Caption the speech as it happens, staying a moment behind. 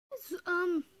guys,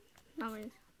 not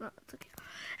really, no, it's okay.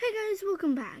 Hey guys,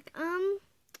 welcome back.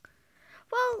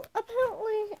 Well,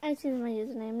 apparently I changed my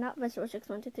username, not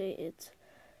Vegetable613, it's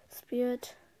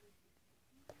Spirit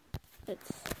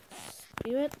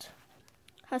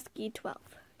Husky 12,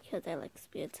 because I like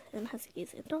spirits and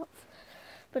huskies and dogs,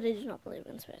 but I do not believe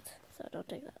in spirits, so don't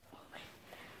take that away.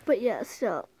 But yeah,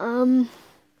 so, today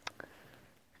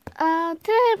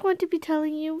I'm going to be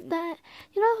telling you that,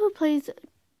 you know who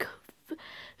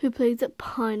plays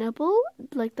Pineapple,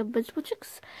 like the Vegetable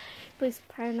Chicks, plays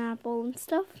Pineapple and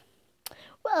stuff?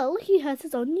 Well, he has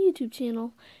his own YouTube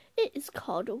channel. It is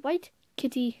called White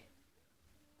Kitty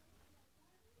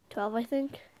 12, I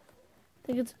think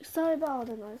it's, sorry about all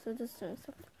the noise, I'm just doing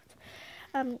stuff.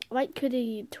 White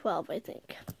Kitty 12, I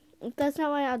think. If that's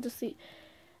not right,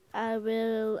 I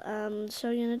will show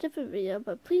you in a different video,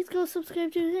 but please go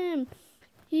subscribe to him.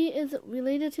 He is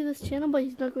related to this channel, but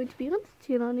he's not going to be on this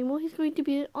channel anymore. He's going to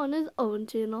be on his own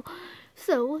channel.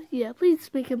 So, yeah, please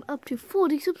make him up to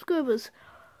 40 subscribers.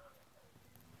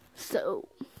 So,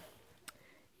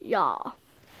 yeah.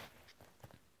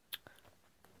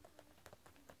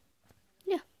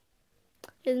 Yeah.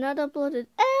 He's not uploaded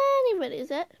any videos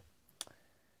yet.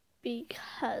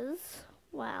 Because,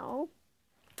 well,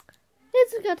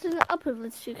 he's got an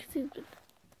upload to because he's been.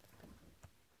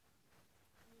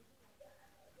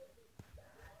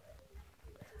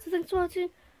 So thanks for watching.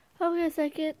 Hope you guys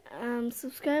like it.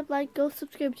 Subscribe, like, go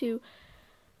subscribe to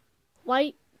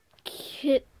White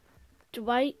Kitty,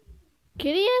 I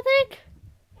think.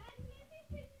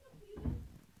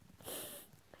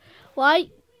 White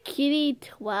Kitty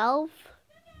 12.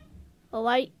 Or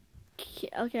White.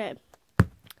 Okay.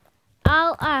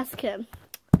 I'll ask him.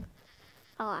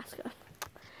 I'll ask her.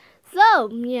 So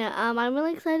yeah, I'm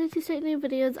really excited to start new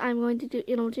videos. I'm going to do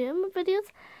Inner Gym videos,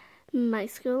 my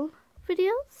school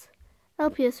videos,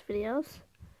 LPS videos,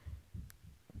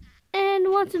 and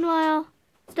once in a while,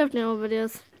 stuffed animal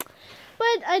videos.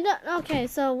 But I don't. Okay,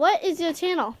 so what is your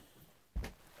channel?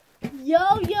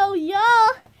 Yo.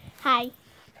 Hi.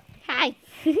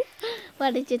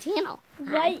 What is your channel?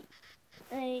 White.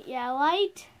 Yeah,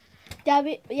 white.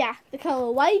 The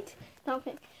color white.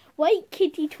 Okay. White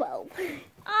Kitty 12.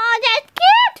 Oh, that's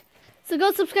cute! So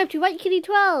go subscribe to White Kitty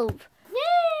 12.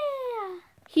 Yeah.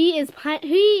 He is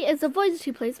the voice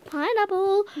who plays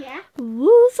Pineapple. Yeah.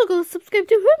 Woo, so go subscribe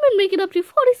to him and make it up to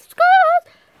 40 subscribers.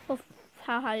 Well,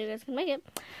 how you guys can make it.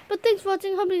 But thanks for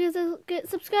watching. Hope you guys get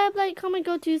subscribed, like, comment,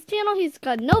 go to his channel. He's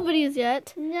got no videos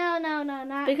yet. No,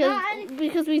 not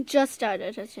because we just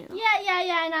started his channel. Yeah,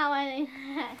 I know.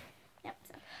 Yep.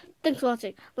 So. Thanks for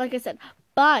watching. Like I said,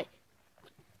 bye.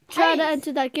 Try to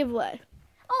enter that giveaway.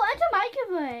 Oh, enter my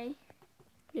giveaway.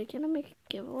 You're gonna make a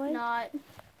giveaway? Not.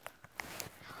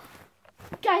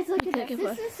 Guys, look at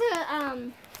this. This is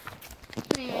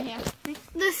right here.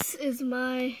 This is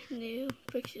my new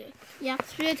picture. Yeah.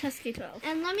 Spirit Husky 12.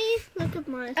 And let me look up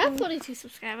mine. I have 42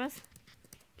 subscribers.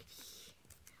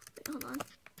 Wait, hold on.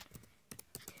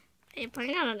 You're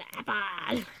putting out an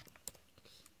apple.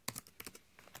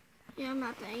 Yeah, I'm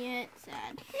not there yet.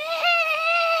 Sad.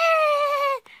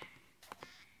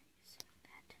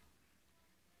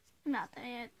 I'm not there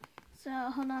yet. So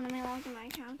hold on, let me log in my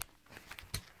account.